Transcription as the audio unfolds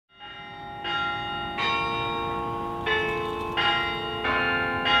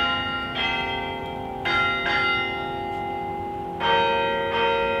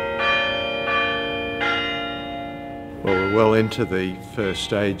into the first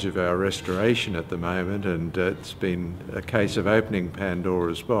stage of our restoration at the moment, and it's been a case of opening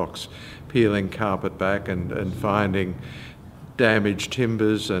Pandora's box, peeling carpet back and finding damaged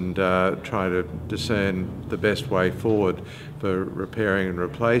timbers and trying to discern the best way forward for repairing and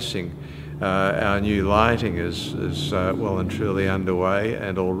replacing. Our new lighting is well and truly underway,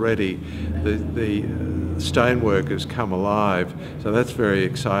 and already the stonework has come alive, so that's very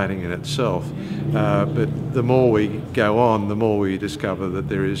exciting in itself. But the more we go on, the more we discover that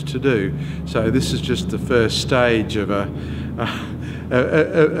there is to do. So this is just the first stage of an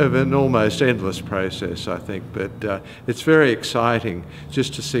almost endless process, I think, but it's very exciting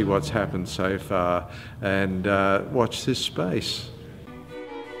just to see what's happened so far, and watch this space.